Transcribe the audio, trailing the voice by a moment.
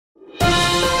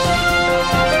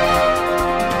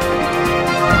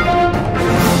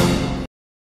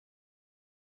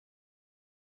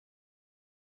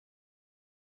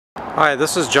Hi,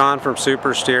 this is John from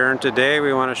SuperSteer, and today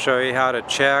we want to show you how to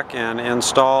check and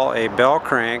install a bell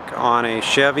crank on a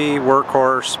Chevy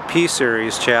Workhorse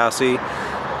P-Series chassis,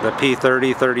 the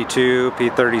P3032,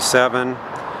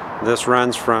 P37. This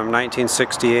runs from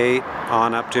 1968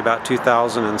 on up to about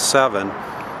 2007.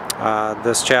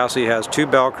 This chassis has two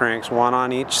bell cranks, one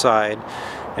on each side.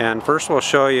 And first we'll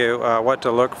show you what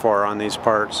to look for on these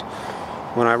parts.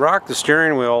 When I rock the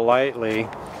steering wheel lightly,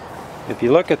 if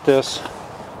you look at this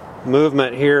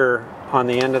movement here on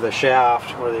the end of the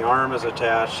shaft where the arm is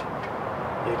attached,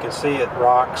 you can see it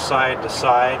rocks side to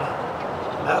side.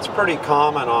 That's pretty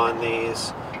common on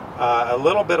these. A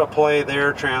little bit of play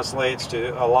there translates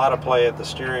to a lot of play at the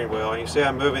steering wheel. You see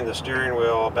I'm moving the steering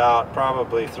wheel about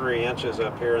probably 3 inches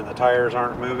up here, and the tires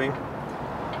aren't moving.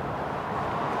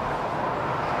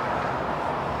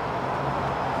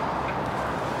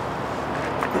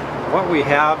 What we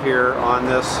have here on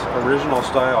this original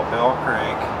style bell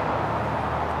crank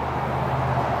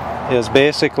is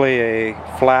basically a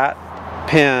flat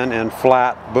pin and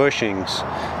flat bushings.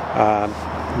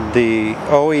 The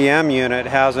OEM unit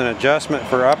has an adjustment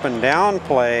for up and down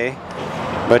play,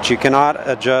 but you cannot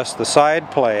adjust the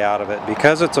side play out of it.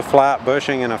 Because it's a flat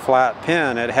bushing and a flat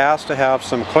pin, it has to have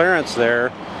some clearance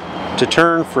there to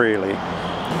turn freely.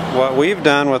 What we've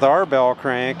done with our bell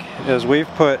crank is we've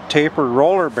put tapered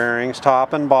roller bearings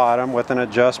top and bottom with an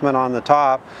adjustment on the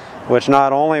top, which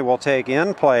not only will take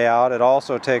in play out, it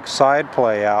also takes side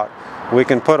play out. We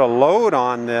can put a load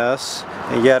on this,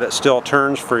 and yet it still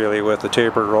turns freely with the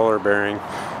tapered roller bearing.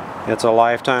 It's a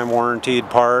lifetime warranted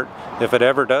part. If it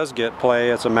ever does get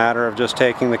play, it's a matter of just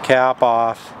taking the cap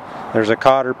off. There's a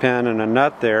cotter pin and a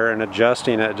nut there and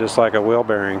adjusting it just like a wheel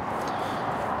bearing.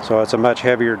 So it's a much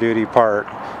heavier duty part.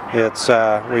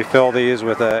 We fill these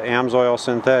with a AMSOIL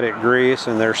synthetic grease,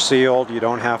 and they're sealed. You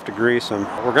don't have to grease them.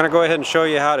 We're going to go ahead and show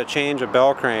you how to change a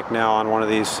bell crank now on one of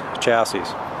these chassis.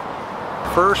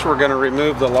 First, we're going to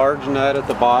remove the large nut at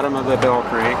the bottom of the bell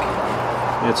crank.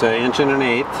 It's 1 1/8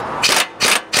 inches.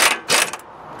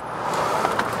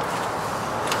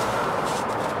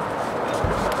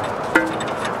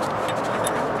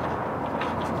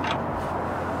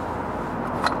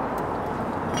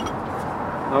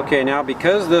 Okay, now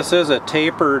because this is a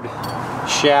tapered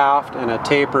shaft and a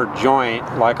tapered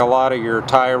joint, like a lot of your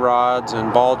tie rods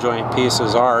and ball joint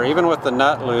pieces are, even with the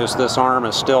nut loose, this arm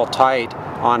is still tight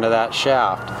onto that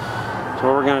shaft. So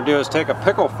what we're going to do is take a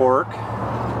pickle fork.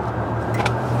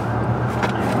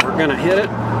 We're going to hit it,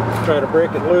 try to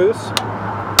break it loose.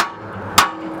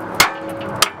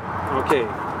 Okay,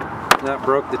 that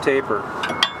broke the taper.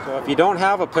 So if you don't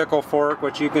have a pickle fork,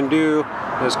 what you can do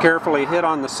is carefully hit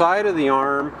on the side of the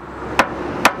arm,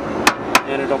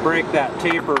 and it'll break that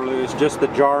taper loose. Just the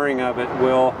jarring of it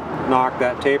will knock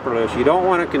that taper loose. You don't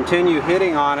want to continue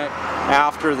hitting on it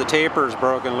after the taper is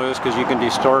broken loose, because you can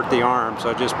distort the arm.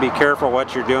 So just be careful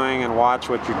what you're doing and watch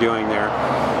what you're doing there.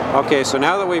 Okay, so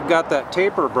now that we've got that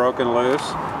taper broken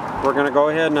loose, we're going to go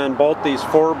ahead and unbolt these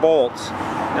 4 bolts.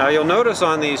 Now you'll notice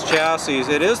on these chassis,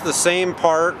 it is the same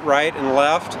part right and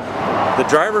left. The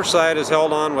driver's side is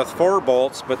held on with 4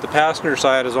 bolts, but the passenger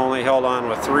side is only held on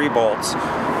with 3 bolts.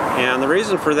 And the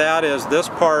reason for that is this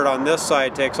part on this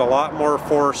side takes a lot more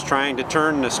force trying to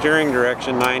turn in the steering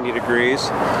direction 90 degrees.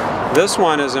 This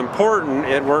one is important.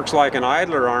 It works like an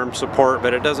idler arm support,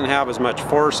 but it doesn't have as much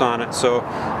force on it, so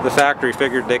the factory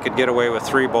figured they could get away with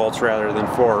 3 bolts rather than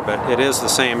 4, but it is the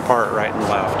same part right and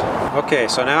left. Okay,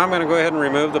 so now I'm going to go ahead and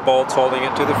remove the bolts holding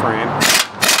it to the frame.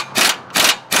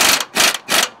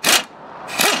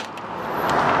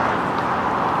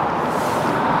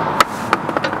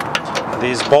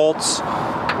 These bolts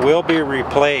will be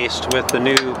replaced with the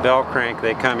new bell crank.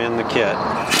 They come in the kit.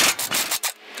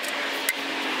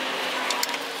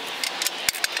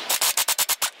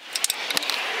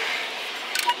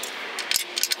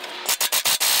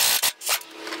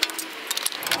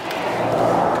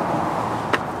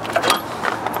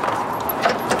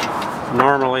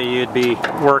 Normally you'd be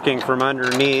working from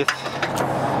underneath.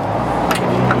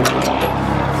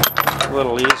 A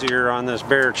little easier on this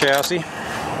bare chassis.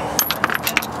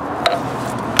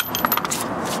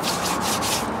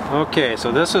 Okay,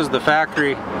 so this is the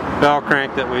factory bell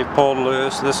crank that we've pulled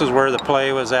loose. This is where the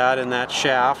play was at in that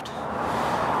shaft.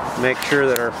 Make sure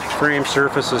that our frame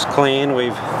surface is clean.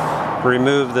 We've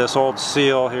removed this old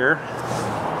seal here.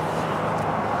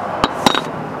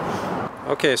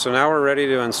 Okay, so now we're ready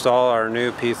to install our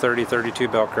new P3032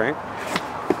 bell crank.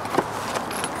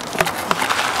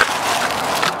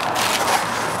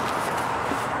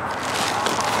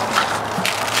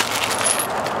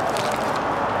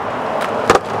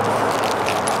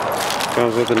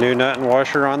 Comes with a new nut and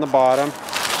washer on the bottom.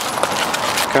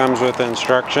 comes with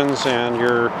instructions and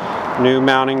your new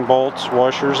mounting bolts,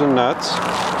 washers, and nuts.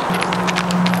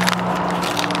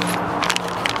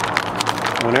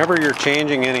 Whenever you're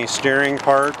changing any steering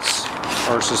parts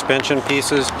or suspension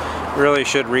pieces, you really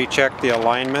should recheck the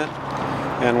alignment.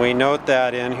 And we note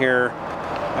that in here,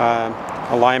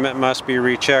 alignment must be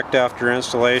rechecked after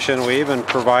installation. We even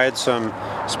provide some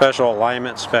special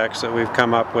alignment specs that we've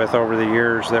come up with over the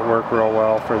years that work real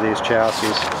well for these chassis.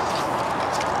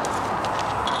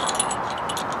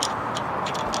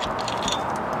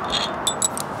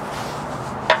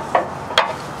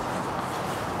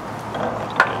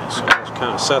 So let's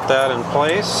kind of set that in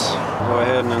place. Go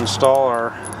ahead and install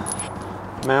our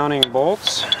mounting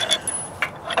bolts.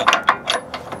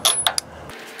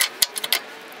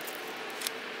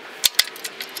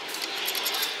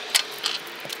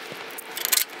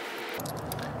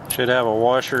 Should have a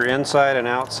washer inside and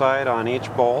outside on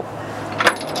each bolt.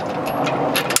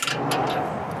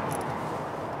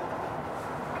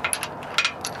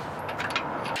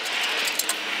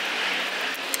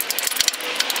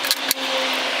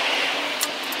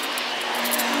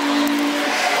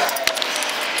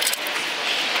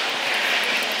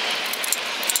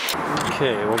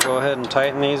 Okay, we'll go ahead and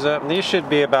tighten these up. These should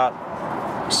be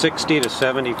about 60 to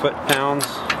 70 foot-pounds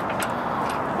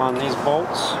on these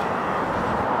bolts.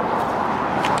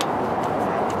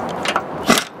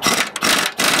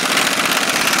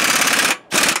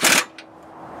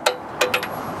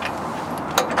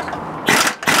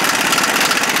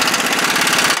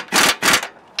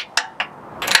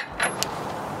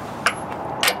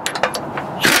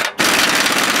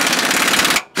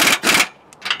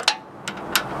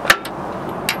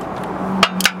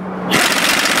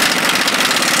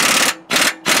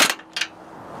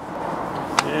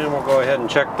 Go ahead and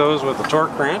check those with the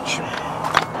torque wrench.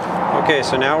 Okay,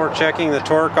 so now we're checking the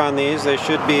torque on these. They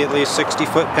should be at least 60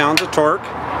 foot-pounds of torque.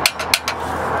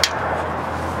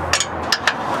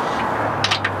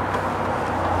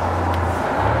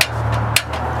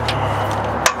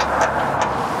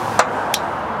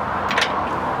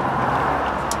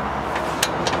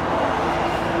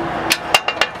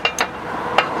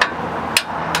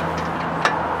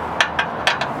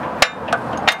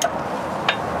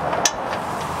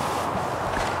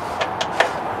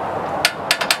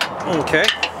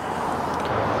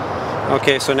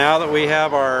 Okay, so now that we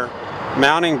have our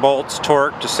mounting bolts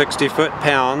torqued to 60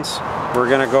 foot-pounds, we're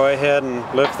going to go ahead and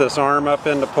lift this arm up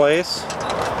into place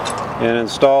and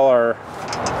install our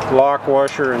lock,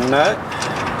 washer, and nut.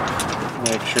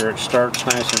 Make sure it starts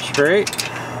nice and straight.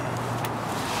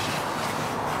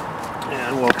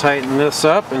 And we'll tighten this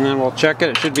up and then we'll check it.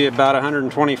 It should be about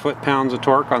 120 foot-pounds of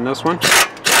torque on this one.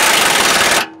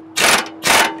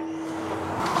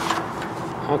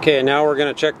 Okay, now we're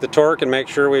going to check the torque and make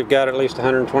sure we've got at least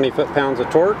 120 foot-pounds of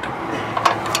torque.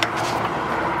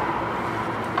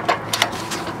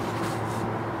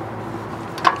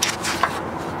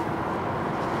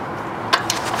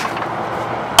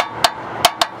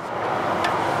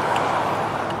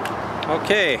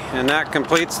 Okay, and that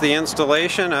completes the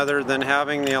installation other than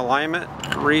having the alignment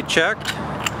rechecked.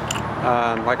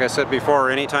 Like I said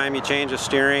before, anytime you change a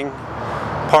steering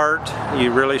part,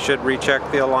 you really should recheck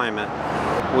the alignment.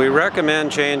 We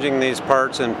recommend changing these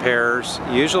parts in pairs.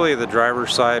 Usually the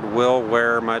driver's side will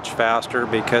wear much faster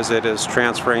because it is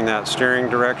transferring that steering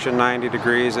direction 90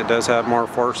 degrees. It does have more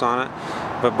force on it,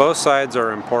 but both sides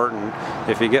are important.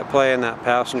 If you get play in that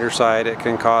passenger side, it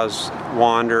can cause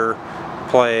wander,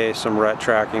 play, some rut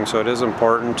tracking, so it is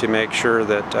important to make sure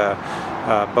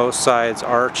that both sides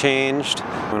are changed. You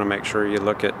want to make sure you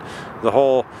look at the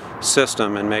whole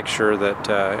system and make sure that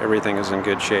everything is in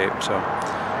good shape. So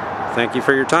thank you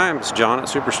for your time. It's John at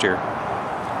SuperSteer.